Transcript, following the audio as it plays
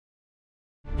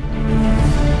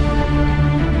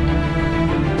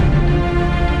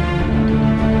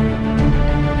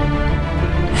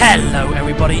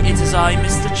is I,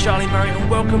 Mr. Charlie Murray, and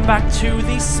welcome back to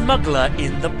the Smuggler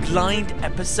in the Blind,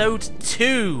 episode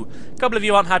 2. A couple of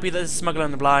you aren't happy that there's a Smuggler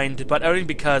in the Blind, but only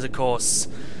because, of course,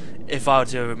 if I were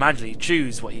to manually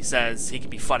choose what he says, he could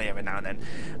be funny every now and then.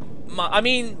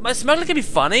 My Smuggler can be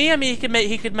funny. I mean,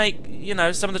 he could make, you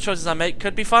know, some of the choices I make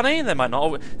could be funny. They might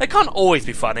not. They can't always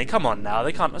be funny. Come on now.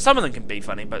 They can't. Some of them can be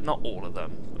funny, but not all of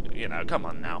them. You know, come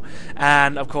on now.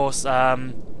 And of course, what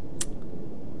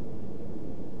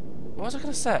was I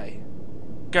going to say?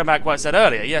 Going back to what I said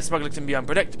earlier, yeah, Smuggler can be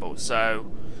unpredictable,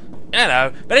 so, you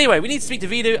know. But anyway, we need to speak to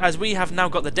Vidu, as we have now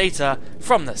got the data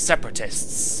from the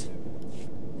Separatists.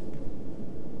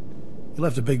 You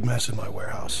left a big mess in my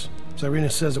warehouse.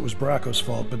 Cyrena says it was Bracco's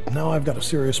fault, but now I've got a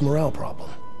serious morale problem.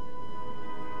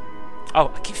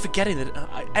 Oh, I keep forgetting that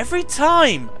every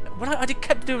time when I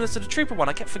kept doing this to the Trooper one,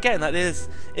 I kept forgetting that it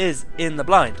is in the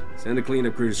blind. Send a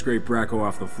cleanup crew to scrape Bracco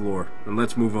off the floor, and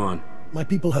let's move on. My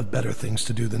people have better things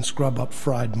to do than scrub up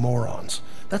fried morons.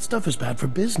 That stuff is bad for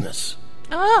business.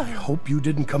 Oh. I hope you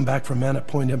didn't come back from Man at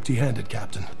Point empty-handed,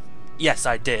 Captain. Yes,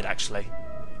 I did, actually.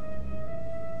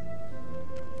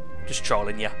 Just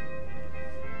trolling you.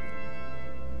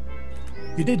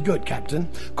 You did good, Captain.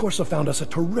 Corso found us a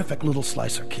terrific little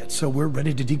slicer kit, so we're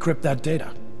ready to decrypt that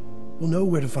data. We'll know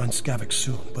where to find Skavak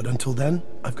soon, but until then,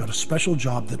 I've got a special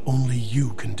job that only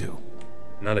you can do.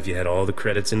 Not if you had all the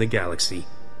credits in the galaxy.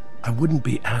 I wouldn't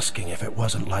be asking if it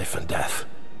wasn't life and death.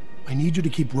 I need you to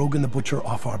keep Rogan the Butcher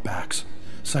off our backs.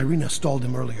 Cyrena stalled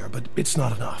him earlier, but it's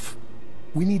not enough.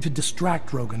 We need to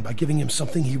distract Rogan by giving him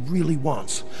something he really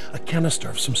wants. A canister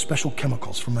of some special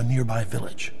chemicals from a nearby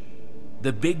village.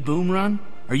 The big boom run?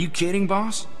 Are you kidding,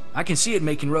 boss? I can see it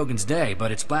making Rogan's day,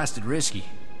 but it's blasted risky.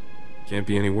 Can't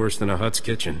be any worse than a Hut's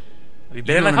kitchen. Have you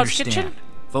been in a Hut's kitchen?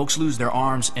 Folks lose their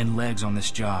arms and legs on this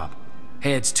job.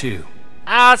 Heads, too.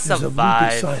 I'll There's a survive.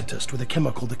 wounded scientist with a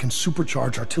chemical that can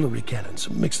supercharge artillery cannons,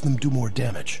 makes them do more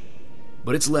damage.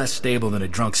 But it's less stable than a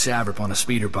drunk savrip on a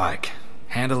speeder bike.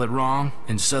 Handle it wrong,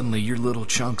 and suddenly you're little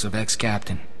chunks of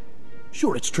ex-captain.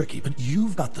 Sure, it's tricky, but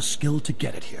you've got the skill to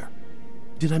get it here.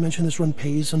 Did I mention this run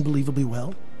pays unbelievably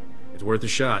well? It's worth a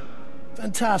shot.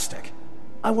 Fantastic.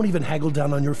 I won't even haggle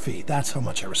down on your fee. That's how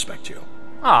much I respect you.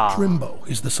 Ah. Trimbo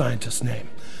is the scientist's name.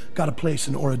 Got a place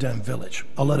in Oradam village.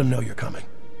 I'll let him know you're coming.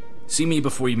 See me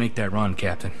before you make that run,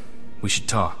 Captain. We should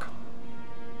talk.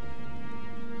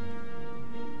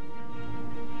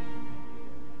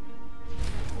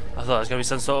 I thought there was going to be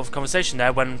some sort of conversation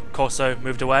there when Corso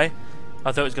moved away.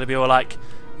 I thought it was going to be all like,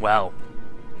 well,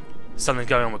 something's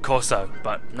going on with Corso,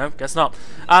 but no, guess not.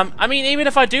 I mean, even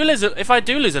if I do lose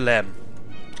a limb,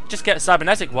 just get a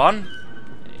cybernetic one.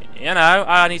 You know,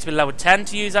 I need to be level 10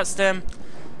 to use that stim.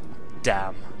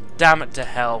 Damn it to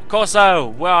hell. Corso,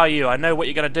 where are you? I know what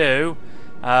you're going to do.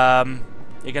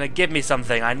 You're going to give me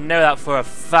something. I know that for a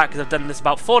fact because I've done this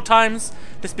about 4 times.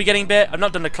 This beginning bit. I've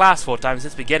not done the class 4 times.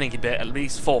 This beginning bit at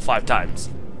least 4 or 5 times.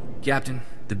 Captain,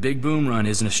 the big boom run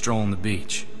isn't a stroll on the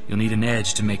beach. You'll need an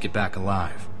edge to make it back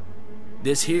alive.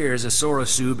 This here is a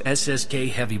Sorosub SSK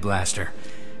Heavy Blaster.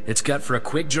 It's cut for a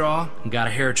quick draw and got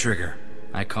a hair trigger.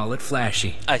 I call it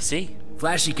Flashy. I see.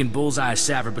 Flashy can bullseye a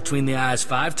Savr between the eyes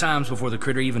 5 times before the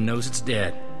critter even knows it's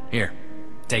dead. Here,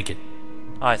 take it.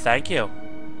 I thank you.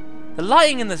 The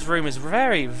lighting in this room is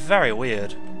very, very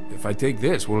weird. If I take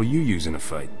this, what'll you use in a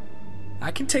fight?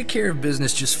 I can take care of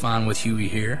business just fine with Huey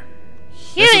here.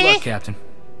 Huey? Best of luck, Captain.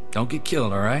 Don't get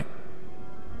killed, alright?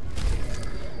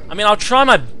 I mean, I'll try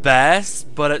my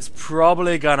best, but it's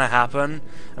probably gonna happen.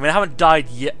 I mean, I haven't died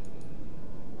yet.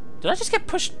 Did I just get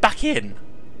pushed back in?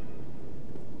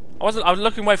 I was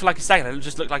looking away for like a second, and it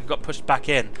just looked like I got pushed back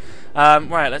in.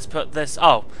 Right, let's put this...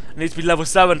 Oh, it needs to be level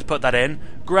 7 to put that in.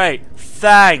 Great,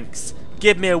 thanks!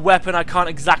 Give me a weapon I can't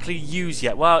exactly use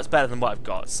yet. Well, it's better than what I've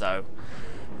got, so...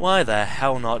 Why the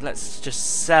hell not? Let's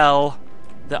just sell...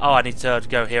 Oh, I need to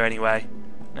go here anyway.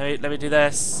 Let me do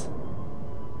this.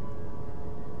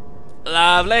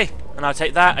 Lovely. And I'll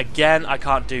take that. Again, I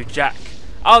can't do Jack.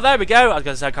 Oh, there we go. I was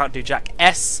going to say I can't do Jack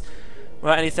S. Or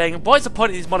anything. What's the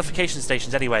point of these modification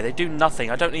stations anyway? They do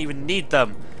nothing. I don't even need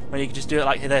them. When you can just do it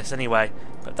like this anyway.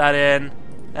 Put that in.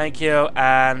 Thank you.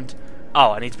 And...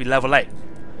 Oh, I need to be level 8.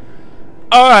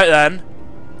 Alright then.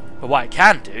 But what I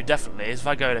can do, definitely, is if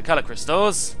I go to colour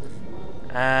crystals.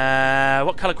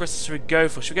 What colour crystals should we go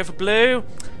for? Should we go for blue?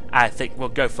 I think we'll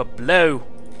go for blue.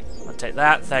 I'll take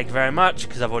that. Thank you very much.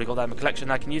 Because I've already got that in my collection.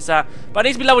 I can use that. But I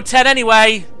need to be level 10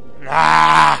 anyway.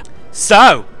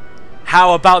 So...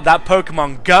 How about that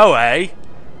Pokemon Go, eh?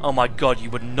 Oh my god, you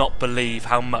would not believe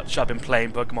how much I've been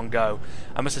playing Pokemon Go.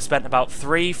 I must have spent about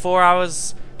 3-4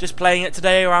 hours just playing it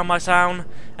today around my town.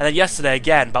 And then yesterday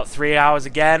again, about 3 hours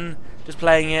again, just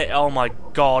playing it. Oh my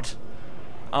god.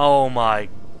 Oh my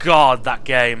god, that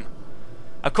game.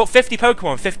 I've caught 50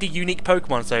 Pokemon, 50 unique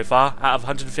Pokemon so far, out of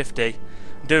 150.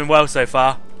 I'm doing well so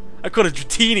far. I caught a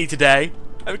Dratini today.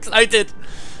 I'm excited.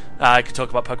 I could talk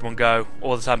about Pokemon Go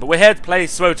all the time, but we're here to play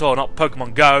SWTOR, not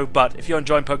Pokemon Go. But if you're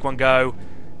enjoying Pokemon Go,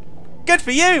 good for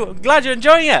you. I'm glad you're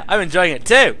enjoying it. I'm enjoying it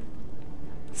too.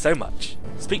 So much.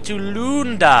 Speak to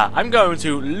Lunda. I'm going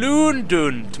to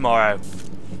Lundun tomorrow.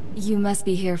 You must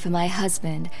be here for my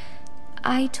husband.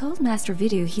 I told Master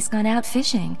Vidu he's gone out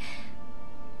fishing.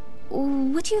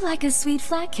 Would you like a sweet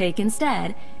flat cake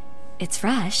instead? It's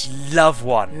fresh. Love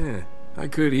one. Yeah, I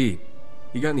could eat.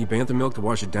 You got any bantha milk to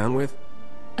wash it down with?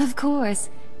 Of course.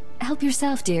 Help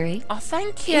yourself, dearie. Oh,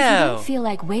 thank you. If you don't feel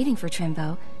like waiting for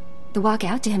Trimbo, the walk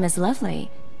out to him is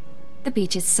lovely. The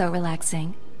beach is so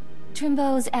relaxing.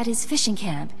 Trimbo's at his fishing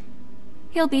camp.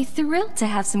 He'll be thrilled to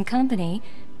have some company.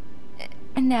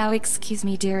 And now, excuse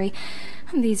me, dearie,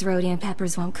 these Rhodian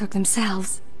peppers won't cook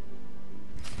themselves.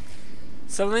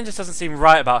 Something just doesn't seem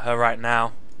right about her right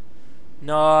now.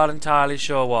 Not entirely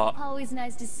sure what. Always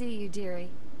nice to see you, dearie.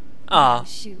 Ah.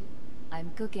 Shoot,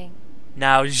 I'm cooking.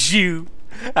 Now you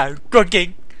are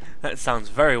cooking. That sounds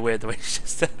very weird the way she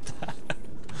just said that.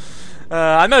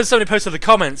 I know somebody posted in the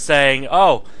comments saying,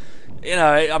 oh, you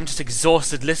know, I'm just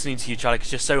exhausted listening to you, Charlie,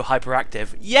 because you're so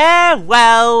hyperactive. Yeah,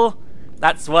 well,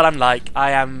 that's what I'm like.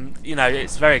 I am, you know,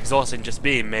 it's very exhausting just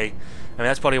being me. I mean,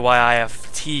 that's probably why I have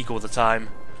fatigue all the time.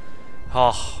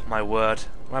 Oh, my word.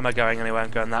 Where am I going anyway?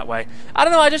 I'm going that way. I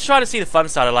don't know, I just try to see the fun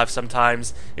side of life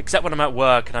sometimes, except when I'm at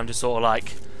work and I'm just sort of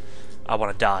like, I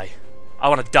want to die. I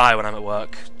want to die when I'm at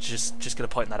work. Just gonna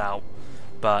point that out.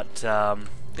 But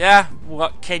yeah,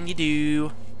 what can you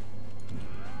do?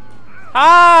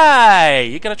 Hi!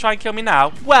 You're gonna try and kill me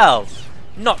now? Well,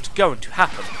 not going to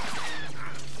happen.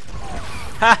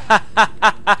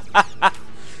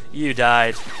 You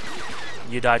died.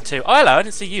 You died too. Oh, hello, I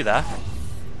didn't see you there.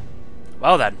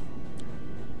 Well then.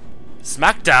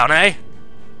 Smackdown, eh?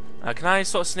 Can I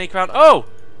sort of sneak around? Oh!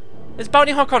 Is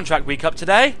Bounty Hunt contract week up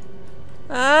today?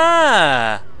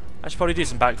 Ah! I should probably do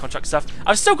some bounty contract stuff.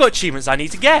 I've still got achievements I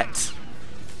need to get.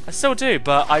 I still do,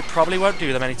 but I probably won't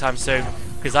do them anytime soon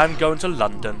because I'm going to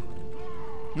London.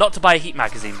 Not to buy a Heat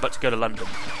magazine, but to go to London.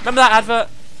 Remember that advert?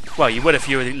 Well, you would if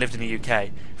you lived in the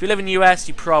UK. If you live in the US,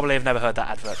 you probably have never heard that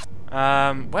advert.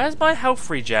 Where's my health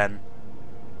regen?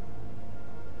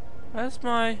 Where's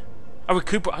my... Oh,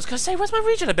 recuperate. I was going to say, where's my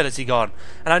regen ability gone?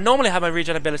 And I normally have my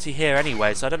regen ability here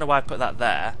anyway, so I don't know why I put that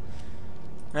there.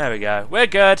 There we go. We're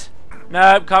good.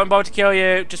 Nope, can't bother to kill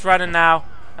you. Just running now.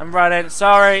 I'm running.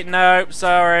 Sorry. Nope,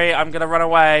 sorry. I'm going to run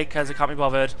away because I can't be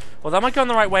bothered. Well, am I going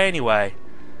the right way anyway?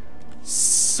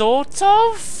 Sort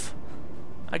of?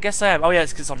 I guess I am. Oh, yeah,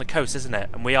 it's because it's on the coast, isn't it?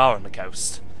 And we are on the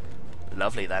coast.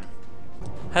 Lovely, then.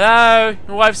 Hello?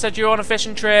 Your wife said you were on a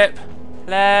fishing trip.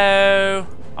 Hello?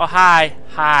 Oh, hi.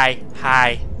 Hi.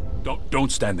 Hi.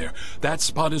 Don't stand there. That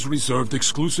spot is reserved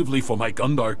exclusively for my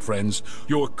Gundark friends.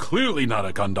 You're clearly not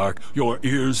a Gundark. Your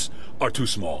ears are too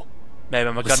small. Maybe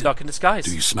I'm a Listen, Gundark in disguise.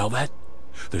 Do you smell that?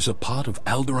 There's a pot of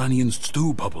Alderaanian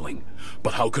stew bubbling.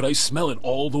 But how could I smell it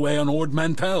all the way on Ord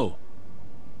Mantell?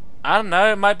 I don't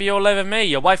know. It might be all over me.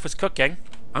 Your wife was cooking.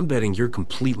 I'm betting you're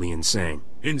completely insane.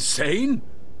 Insane?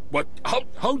 What?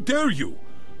 How dare you?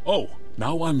 Oh,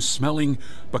 now I'm smelling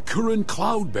Bakuran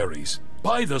cloudberries.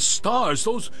 By the stars,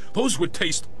 those would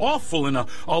taste awful in a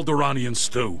Alderaanian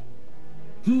stew.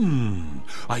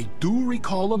 I do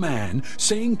recall a man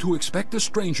saying to expect a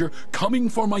stranger coming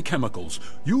for my chemicals.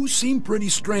 You seem pretty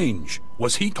strange.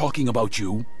 Was he talking about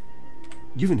you?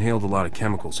 You've inhaled a lot of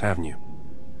chemicals, haven't you?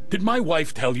 Did my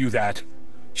wife tell you that?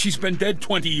 She's been dead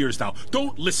 20 years now.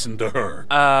 Don't listen to her.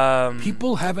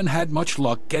 People haven't had much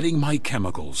luck getting my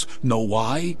chemicals. Know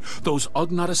why? Those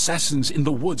Ugnaught assassins in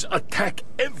the woods attack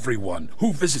everyone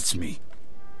who visits me.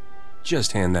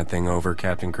 Just hand that thing over,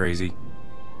 Captain Crazy.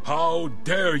 How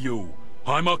dare you?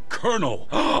 I'm a colonel.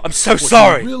 I'm so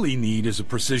sorry. What you really need is a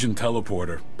precision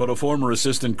teleporter, but a former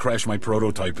assistant crashed my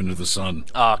prototype into the sun.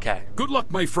 Oh, okay. Good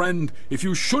luck, my friend. If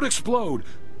you should explode,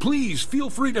 please feel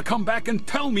free to come back and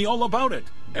tell me all about it.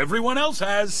 Everyone else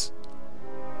has.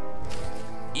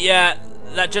 Yeah,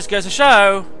 that just goes to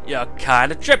show you're kind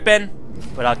of tripping.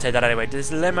 But I'll take that anyway.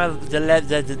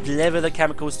 Deliver the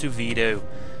chemicals to Vidu.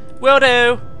 Will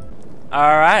do.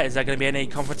 Alright, is there going to be any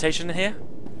confrontation here?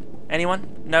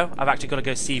 Anyone? No? I've actually got to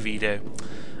go see Vidu.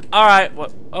 Alright,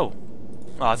 what? Oh,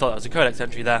 I thought that was a codex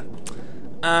entry there.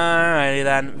 Alrighty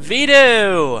then.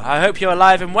 Vidu! I hope you're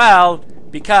alive and well,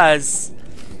 because...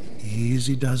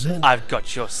 Easy does it. I've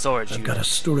got your storage unit. I've got a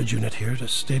storage unit here to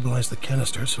stabilize the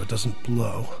canister so it doesn't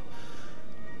blow.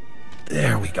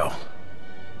 There we go.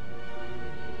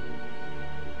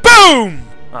 Boom!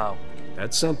 Oh.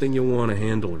 That's something you'll want to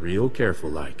handle real careful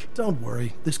like. Don't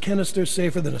worry. This canister's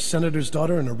safer than a senator's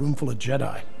daughter in a room full of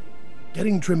Jedi.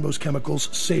 Getting Trimbo's chemicals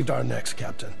saved our necks,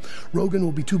 Captain. Rogan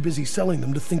will be too busy selling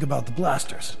them to think about the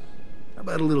blasters. How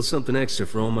about a little something extra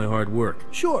for all my hard work?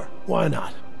 Sure, why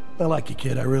not? I like you,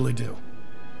 kid, I really do.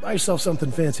 Buy yourself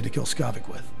something fancy to kill Skavak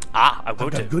with. Ah, I will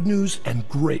I've got do. good news and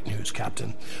great news,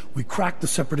 Captain. We cracked the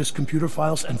Separatist computer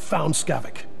files and found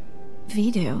Skavak.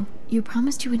 Vidu, you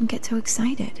promised you wouldn't get so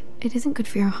excited. It isn't good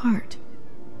for your heart.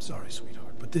 Sorry,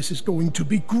 sweetheart, but this is going to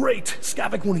be great!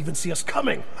 Skavak won't even see us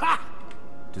coming! Ha!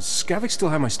 Does Skavak still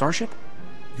have my starship?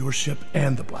 Your ship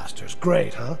and the blasters.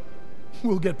 Great, huh?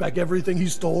 We'll get back everything he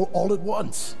stole all at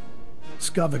once.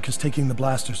 Skavak is taking the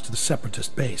blasters to the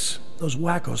Separatist base. Those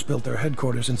wackos built their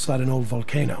headquarters inside an old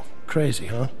volcano. Crazy,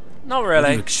 huh? Not What do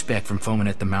really. you expect from foaming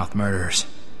at the mouth murderers?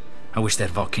 I wish that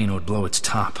volcano would blow its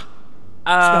top.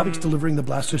 Skavak's delivering the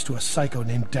blasters to a psycho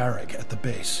named Darek at the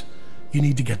base. You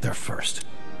need to get there first.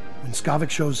 When Skavak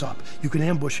shows up, you can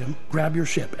ambush him, grab your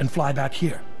ship, and fly back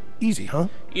here. Easy, huh?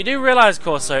 You do realise,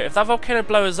 Corso, if that volcano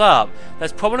blows up,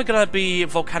 there's probably going to be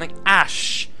volcanic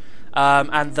ash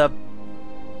and the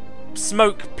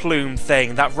smoke plume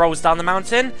thing that rolls down the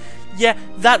mountain. Yeah,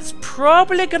 that's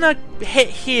probably going to hit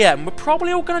here, and we're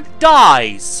probably all going to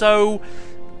die, so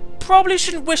probably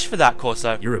shouldn't wish for that,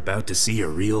 Corso. You're about to see a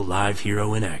real live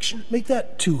hero in action. Make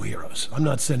that 2 heroes. I'm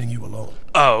not sending you alone.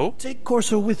 Oh? Take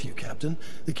Corso with you, Captain.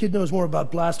 The kid knows more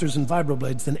about blasters and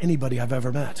vibroblades than anybody I've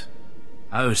ever met.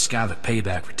 I owe Skavak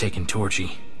payback for taking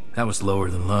Torchy. That was lower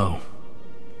than low.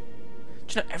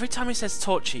 Do you know, every time he says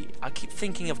Torchy, I keep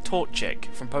thinking of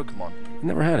Torchic from Pokemon.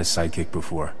 Never had a sidekick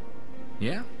before.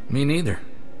 Yeah, me neither.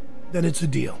 Then it's a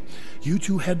deal. You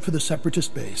two head for the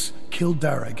Separatist base, kill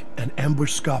Darek, and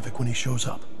ambush Skavak when he shows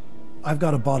up. I've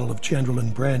got a bottle of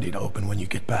Chandrelin brandy to open when you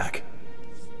get back.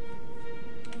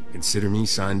 Consider me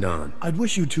signed on. I'd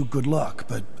wish you two good luck,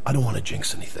 but I don't want to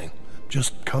jinx anything.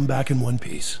 Just come back in one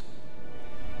piece.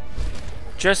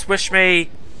 Just wish me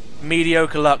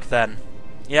mediocre luck then.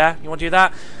 Yeah, you want to do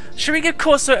that? Should we give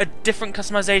Corso a different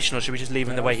customization, or should we just leave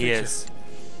him the way he is?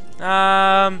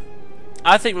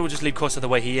 I think we will just leave Corso the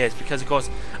way he is, because of course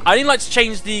I didn't like to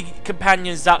change the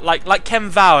companions that like Ken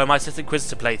Vao in my Sith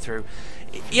Inquisitor playthrough.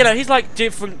 You know, he's like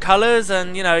different colours,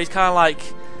 and you know he's kind of like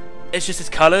it's just his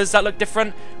colours that look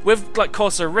different. With like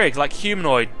Corso rigs, like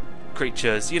humanoid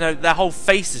creatures, you know, their whole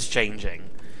face is changing.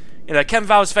 You know, Ken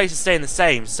Vao's face is staying the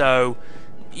same, so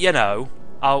you know,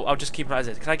 I'll just keep it as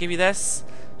is. Can I give you this?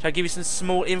 Should I give you some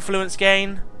small influence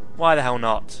gain? Why the hell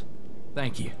not?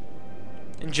 Thank you.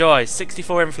 Enjoy.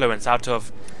 64 influence out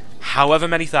of however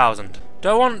many thousand. Do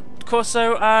I want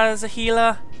Corso as a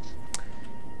healer?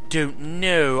 Don't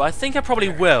know. I think I probably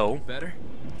will. Better?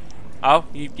 Oh,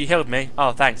 you healed me.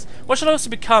 Oh, thanks. What should I also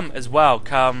become as well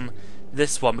come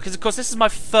this one? Because, of course, this is my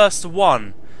first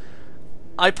one.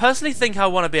 I personally think I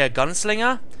want to be a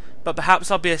gunslinger, but perhaps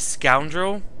I'll be a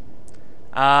scoundrel.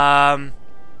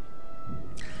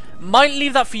 Might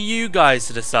leave that for you guys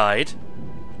to decide.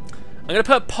 I'm going to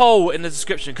put a poll in the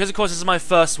description, because of course this is my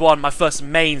first one, my first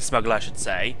main smuggler I should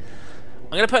say. I'm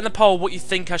going to put in the poll what you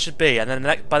think I should be, and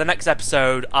then by the next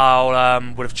episode I'll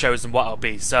would have chosen what I'll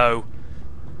be. So,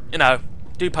 you know,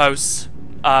 do posts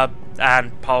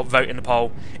and poll, vote in the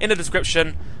poll in the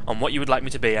description on what you would like me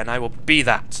to be, and I will be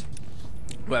that.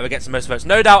 Whoever gets the most votes.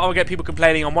 No doubt I'll get people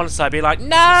complaining on one side, being like, no!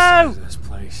 The size of this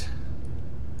place.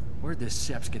 Where'd this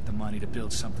Seps get the money to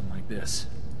build something like this?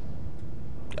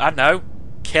 I don't know.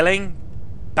 Killing,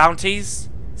 bounties,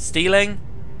 stealing,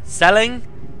 selling,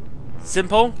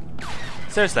 simple.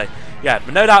 Seriously, yeah.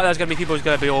 But no doubt there's going to be people who's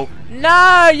going to be all,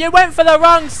 no, you went for the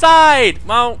wrong side.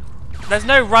 Well, there's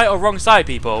no right or wrong side,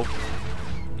 people.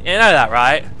 You know that,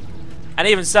 right? And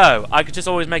even so, I could just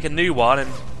always make a new one and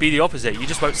be the opposite. You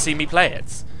just won't see me play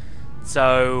it.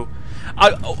 So,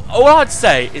 all I'd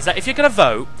say is that if you're going to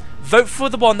vote, vote for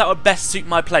the one that would best suit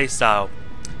my playstyle.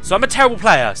 So I'm a terrible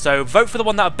player, so vote for the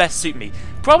one that would best suit me.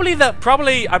 I'm probably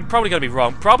going to be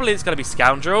wrong. Probably it's going to be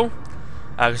Scoundrel,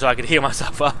 so I can heal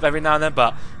myself up every now and then,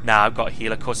 but nah, I've got a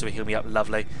healer. Of course it will heal me up,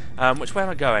 lovely. Which way am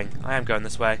I going? I am going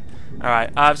this way.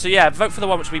 Alright, so yeah, vote for the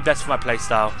one which would be best for my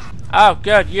playstyle. Oh,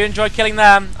 good, you enjoyed killing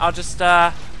them. I'll just,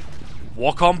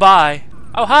 walk on by.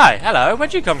 Oh, hi, hello,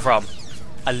 where'd you come from?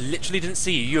 I literally didn't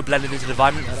see you. You were blended into the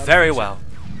environment very well.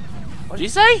 What did you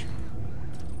say?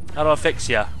 How do I fix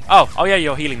you? Oh yeah,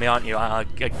 you're healing me, aren't you? I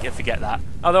forget that.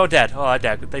 Oh, they're all dead. Oh,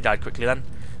 they died quickly then.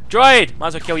 Droid! Might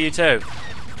as well kill you too.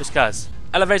 Just cuz.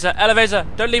 Elevator, elevator!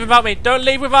 Don't leave without me! Don't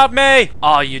leave without me!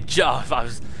 Oh, you just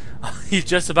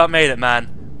about made it,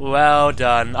 man. Well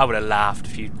done. I would have laughed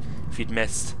if you'd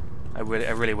missed. I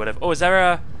really would have. Oh, is there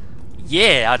a...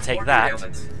 Yeah, I'll take that.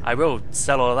 I will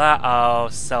sell all that. I'll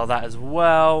sell that as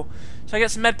well. Should I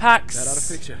get some med packs? That ought to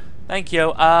fix you. Thank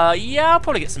you. Yeah, I'll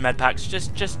probably get some med packs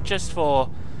just for,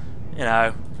 you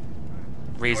know,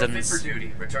 reasons.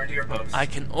 Return to your post. I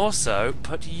can also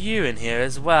put you in here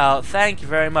as well. Thank you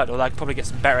very much. Although I could probably get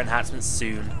some better enhancements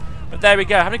soon. But there we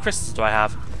go. How many crystals do I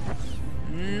have?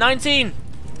 19.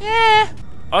 Yeah.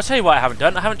 I'll tell you what I haven't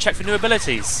done. I haven't checked for new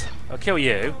abilities. I'll kill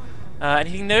you.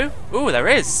 Anything new? Ooh, there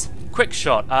is. Quick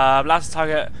shot. Last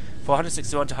target for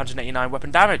 161 to 189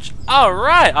 weapon damage.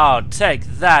 Alright, I'll take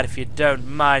that if you don't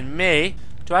mind me.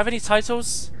 Do I have any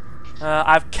titles?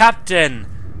 I have Captain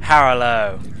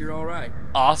Haralow. I think you're alright.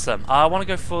 Awesome. I want to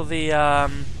go for the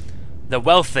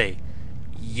wealthy.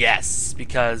 Yes,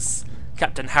 because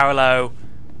Captain Haralow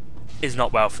is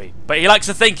not wealthy, but he likes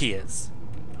to think he is.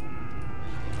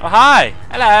 Oh, hi.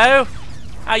 Hello.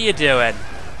 How you doing?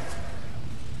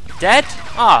 Dead?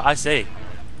 Ah, I see.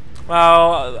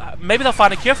 Well, maybe they'll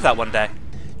find a cure for that one day.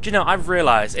 Do you know, I've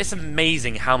realised it's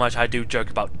amazing how much I do joke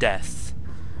about death.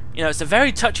 You know, it's a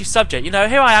very touchy subject. You know,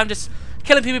 here I am just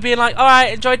killing people being like,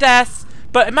 alright, enjoy death.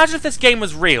 But imagine if this game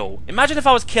was real. Imagine if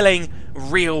I was killing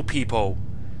real people.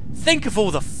 Think of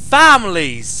all the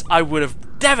families I would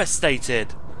have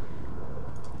devastated.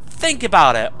 Think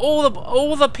about it.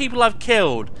 All the people I've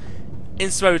killed in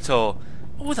SWTOR.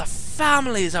 All the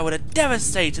families I would have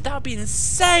devastated. That would be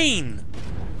insane.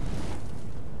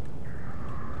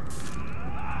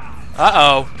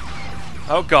 Uh-oh.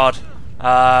 Oh, God.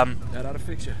 That ought to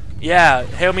fix you. Yeah,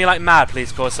 heal me like mad,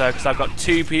 please, Corso, because I've got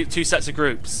two sets of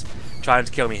groups trying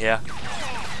to kill me here.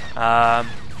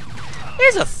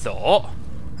 Here's a thought.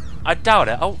 I doubt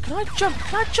it. Oh, can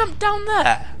I jump down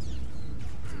there?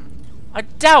 I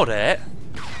doubt it.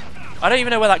 I don't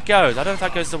even know where that goes. I don't know if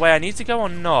that goes the way I need to go or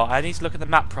not. I need to look at the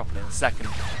map properly in a second.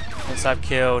 Once I've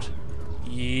killed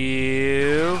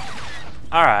you.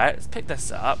 Alright, let's pick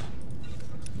this up.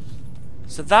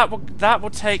 So that will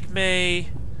take me...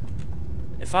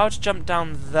 If I were to jump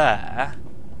down there,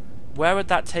 where would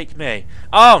that take me?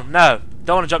 Oh, no.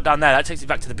 Don't want to jump down there. That takes me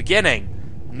back to the beginning.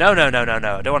 No. I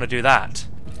don't want to do that.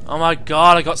 Oh my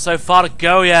god, I got so far to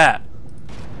go yet.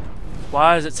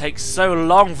 Why does it take so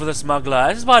long for the smuggler?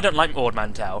 This is why I don't like Ord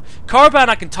Mantell. Korriban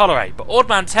I can tolerate, but Ord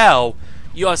Mantell,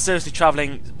 you are seriously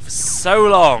travelling for so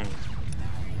long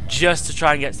just to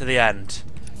try and get to the end.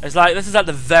 It's like, this is at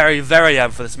the very, very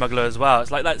end for the smuggler as well.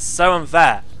 It's like, that's so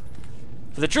unfair.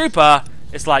 For the trooper,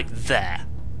 it's like there.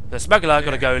 The smuggler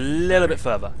got to go a little bit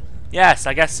further. Yes,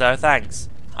 I guess so, thanks.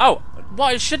 Oh, what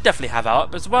I should definitely have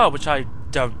up as well, which I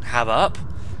don't have up.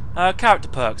 Character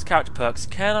perks.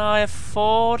 Can I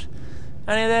afford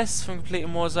any of this? From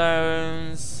completing war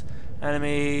zones,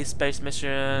 enemy, space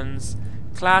missions,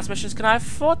 class missions. Can I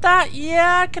afford that?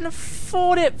 Yeah, I can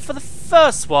afford it for the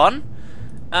first one.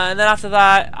 And then after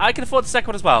that, I can afford the second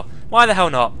one as well. Why the hell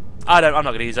not? I'm not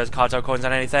going to use those cartel coins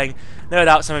on anything. No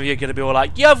doubt some of you are going to be all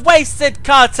like, you've wasted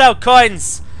cartel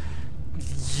coins!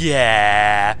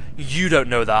 Yeah, you don't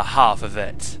know the half of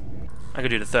it. I could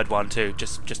do the third one too,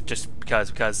 just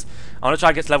because I want to try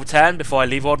and get to level 10 before I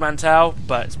leave Ord Mantell,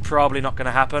 but it's probably not going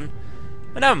to happen.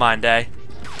 But never mind, eh?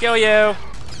 Kill you!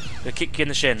 Gonna kick you in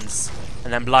the shins,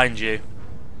 and then blind you.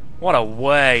 What a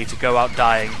way to go out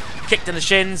dying. Kicked in the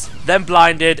shins, then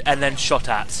blinded, and then shot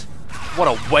at. What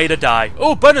a way to die.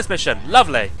 Oh, bonus mission!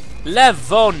 Lovely!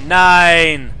 Level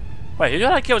 9! Wait, who did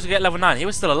I kill to get level 9? He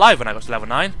was still alive when I got to level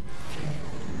 9.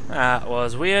 That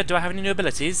was weird. Do I have any new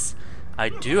abilities? I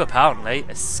do, apparently.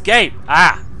 Escape!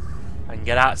 Ah! I can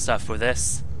get out stuff with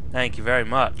this. Thank you very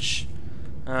much.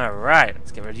 Alright,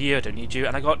 let's get rid of you. I don't need you.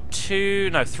 And I got 3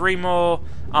 more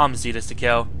arms dealers to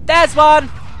kill. There's one!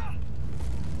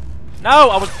 No,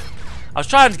 I was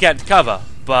trying to get into cover,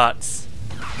 but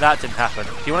that didn't happen.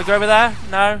 Do you want to go over there?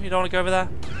 No? You don't want to go over there?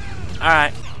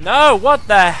 Alright. No, what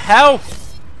the hell?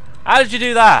 How did you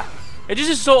do that? It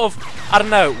just sort of, I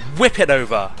don't know, whip it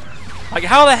over. Like,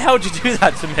 how the hell did you do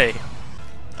that to me?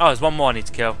 Oh, there's one more I need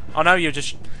to kill. Oh no, you're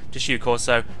just you,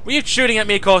 Corso. Were you shooting at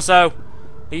me, Corso?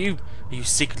 Are you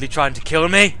secretly trying to kill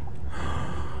me?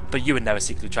 But you would never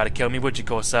secretly try to kill me, would you,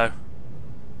 Corso?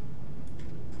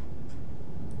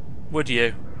 Would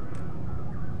you?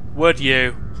 Would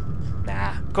you?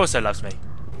 Nah, Corso loves me.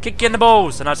 Kick you in the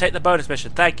balls, and I'll take the bonus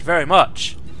mission. Thank you very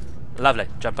much. Lovely.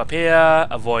 Jump up here,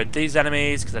 avoid these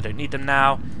enemies, because I don't need them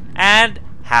now. And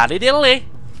howdy diddly.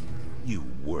 You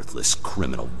worthless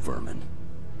criminal vermin.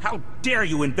 How dare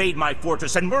you invade my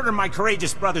fortress and murder my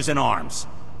courageous brothers in arms?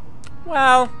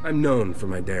 Well, I'm known for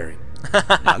my daring.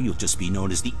 Now you'll just be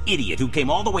known as the idiot who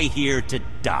came all the way here to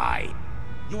die.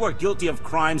 You are guilty of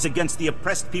crimes against the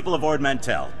oppressed people of Ord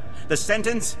Mantell. The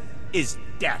sentence is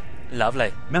death.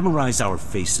 Lovely. Memorize our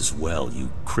faces well,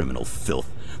 you criminal filth,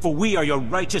 for we are your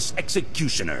righteous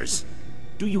executioners.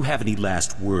 Do you have any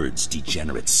last words,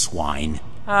 degenerate swine?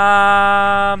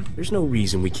 There's no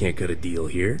reason we can't cut a deal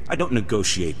here. I don't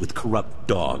negotiate with corrupt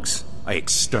dogs. I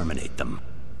exterminate them.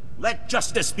 Let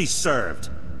justice be served.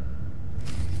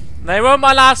 They weren't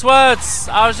my last words.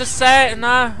 I was just saying. No,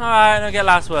 alright, I don't get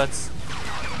last words.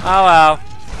 Oh well.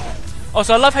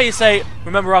 Also, I love how you say,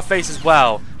 remember our faces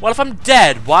well. Well, if I'm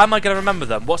dead, why am I going to remember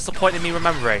them? What's the point in me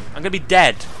remembering? I'm going to be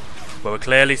dead. Well, we're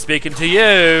clearly speaking to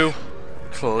you.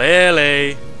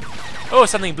 Clearly. Oh,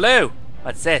 something blue.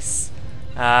 What's this?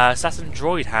 Assassin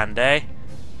droid hand, eh?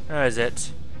 Where is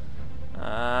it?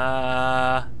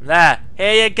 There.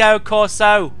 Here you go,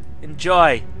 Corso.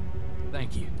 Enjoy.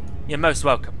 Thank you. You're most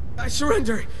welcome. I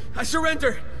surrender. I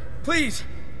surrender. Please.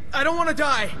 I don't want to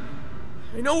die.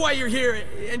 I know why you're here,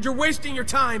 and you're wasting your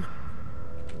time.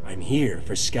 I'm here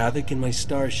for Skavak and my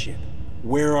starship.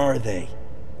 Where are they?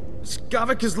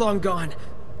 Skavak is long gone.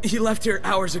 He left here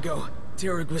hours ago.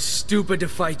 Derek was stupid to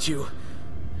fight you.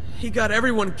 He got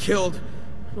everyone killed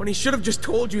when he should have just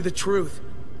told you the truth.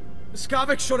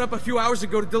 Skavak showed up a few hours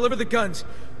ago to deliver the guns,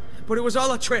 but it was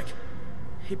all a trick.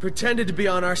 He pretended to be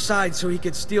on our side so he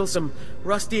could steal some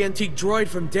rusty antique droid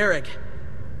from Derek.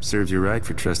 Serves you right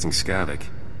for trusting Skavak.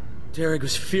 Derek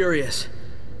was furious.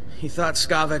 He thought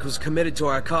Skavak was committed to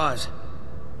our cause.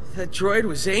 That droid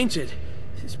was ancient.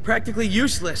 It's practically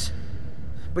useless.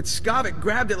 But Skavak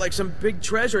grabbed it like some big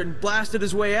treasure and blasted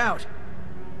his way out.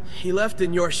 He left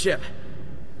in your ship.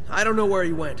 I don't know where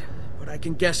he went, but I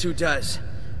can guess who does.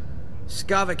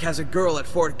 Skavak has a girl at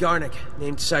Fort Garnick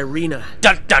named Cyrena.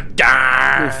 Dun dun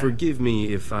dun! Well, forgive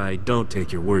me if I don't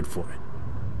take your word for it.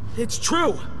 It's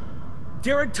true!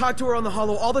 Derek talked to her on the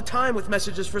Hollow all the time with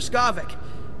messages for Skavak.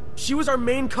 She was our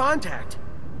main contact.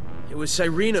 It was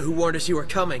Cyrena who warned us you were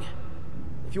coming.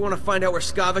 If you want to find out where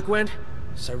Skavak went,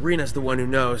 Cyrena's the one who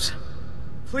knows.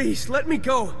 Please, let me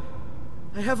go.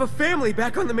 I have a family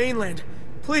back on the mainland.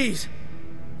 Please.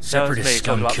 Separatist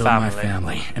scum killed my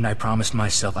family, and I promised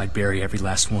myself I'd bury every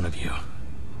last one of you.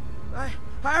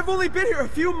 I've only been here a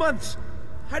few months.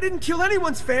 I didn't kill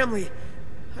anyone's family.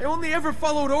 I only ever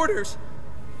followed orders.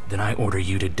 Then I order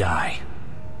you to die.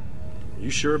 You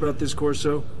sure about this,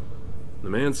 Corso? The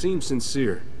man seems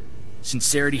sincere.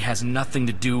 Sincerity has nothing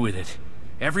to do with it.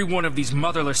 Every one of these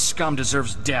motherless scum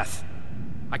deserves death.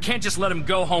 I can't just let him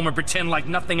go home and pretend like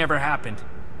nothing ever happened.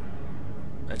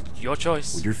 Your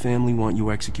choice. Would your family want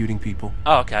you executing people?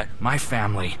 Oh, okay. My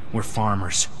family were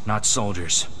farmers, not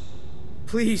soldiers.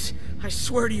 Please, I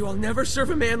swear to you I'll never serve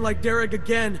a man like Derek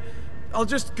again. I'll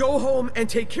just go home and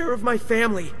take care of my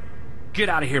family. Get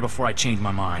out of here before I change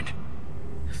my mind.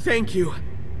 Thank you.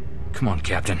 Come on,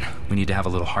 Captain. We need to have a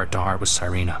little heart-to-heart with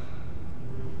Cyrena.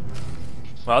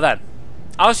 Well then.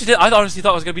 I honestly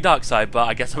thought it was going to be dark side, but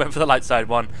I guess I went for the light side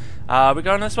one. Are we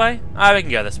going this way? We can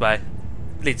go this way.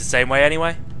 Leads the same way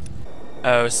anyway.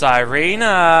 Oh,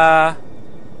 Cyrena.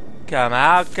 Come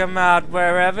out,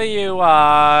 wherever you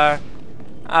are.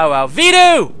 Oh well.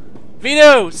 Vidu!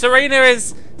 Cyrena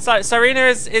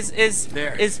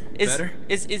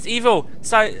is evil.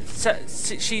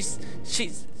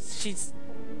 She's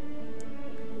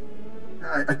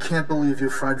I can't believe you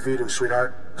fried Vidu,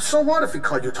 sweetheart. So what if he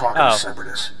caught you talking to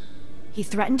Separatists? He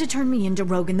threatened to turn me into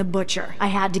Rogan the Butcher. I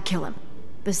had to kill him.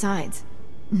 Besides,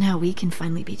 now we can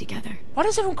finally be together. Why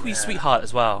does everyone call you sweetheart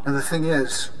as well? And the thing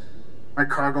is, my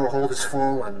cargo hold is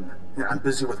full and I'm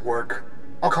busy with work.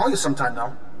 I'll call you sometime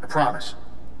though, I promise.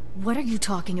 What are you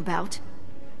talking about?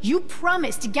 You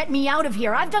promised to get me out of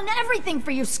here. I've done everything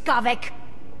for you, Skavak.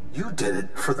 You did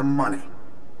it for the money.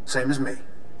 Same as me.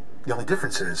 The only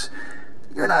difference is,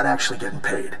 you're not actually getting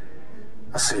paid.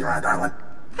 I'll see you around, darling.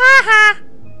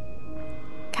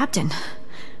 Captain,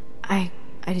 I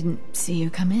didn't see you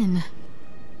come in.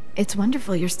 It's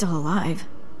wonderful you're still alive.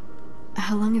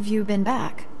 How long have you been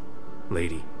back?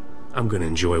 Lady, I'm gonna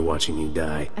enjoy watching you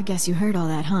die. I guess you heard all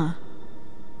that, huh?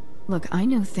 Look, I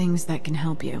know things that can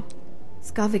help you.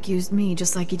 Skavak used me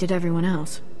just like he did everyone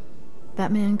else.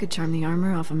 That man could charm the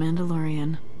armor off a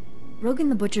Mandalorian. Rogan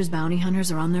the Butcher's bounty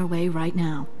hunters are on their way right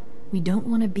now. We don't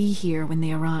want to be here when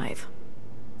they arrive.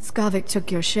 Skavak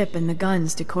took your ship and the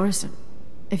guns to Coruscant.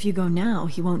 If you go now,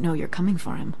 he won't know you're coming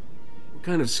for him. What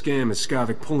kind of scam is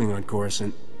Skavak pulling on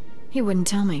Coruscant? He wouldn't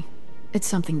tell me. It's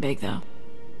something big, though.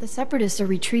 The Separatists are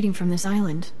retreating from this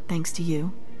island, thanks to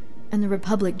you. And the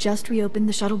Republic just reopened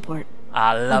the shuttle port.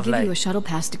 Lovely. I'll give you a shuttle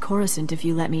pass to Coruscant if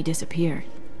you let me disappear.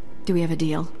 Do we have a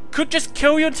deal? Could just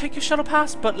kill you and take your shuttle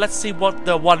pass, but let's see what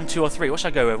the 1, 2, or 3. What should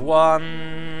I go with?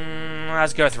 1...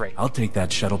 Let's go 3. I'll take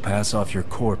that shuttle pass off your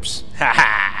corpse. Ha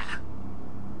ha!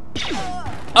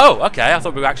 Oh, okay. I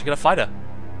thought we were actually going to fight her.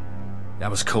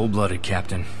 That was cold-blooded,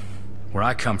 Captain. Where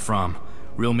I come from,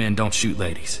 real men don't shoot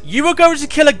ladies. You were going to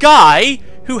kill a guy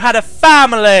who had a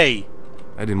family!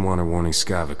 I didn't want her warning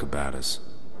Skavak about us.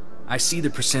 I see the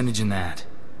percentage in that,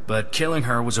 but killing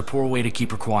her was a poor way to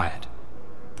keep her quiet.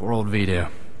 Poor old Vito.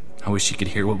 I wish he could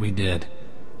hear what we did.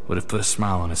 Would have put a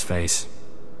smile on his face.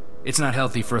 It's not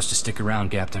healthy for us to stick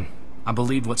around, Captain. I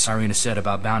believed what Cyrena said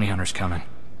about bounty hunters coming.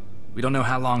 We don't know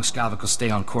how long Skavak will stay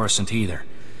on Coruscant either.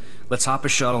 Let's hop a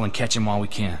shuttle and catch him while we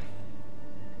can.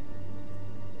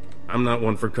 I'm not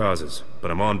one for causes,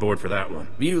 but I'm on board for that one.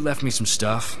 Vito left me some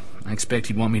stuff. I expect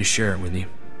he'd want me to share it with you.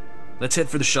 Let's head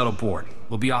for the shuttle port.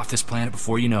 We'll be off this planet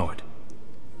before you know it.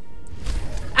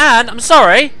 And, I'm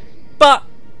sorry, but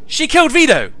she killed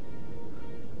Vito.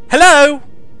 Hello?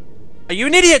 Are you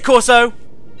an idiot, Corso?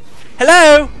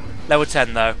 Hello? Level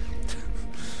 10, though.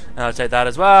 And I'll take that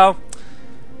as well.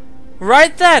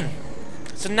 Right then.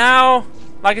 So now,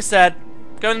 like I said,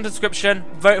 go in the description,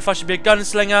 vote if I should be a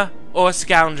gunslinger or a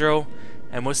scoundrel,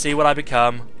 and we'll see what I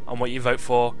become and what you vote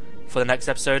for the next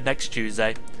episode next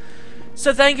Tuesday.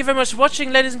 So thank you very much for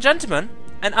watching, ladies and gentlemen,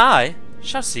 and I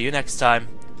shall see you next time.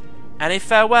 And a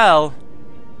farewell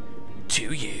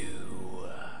to you.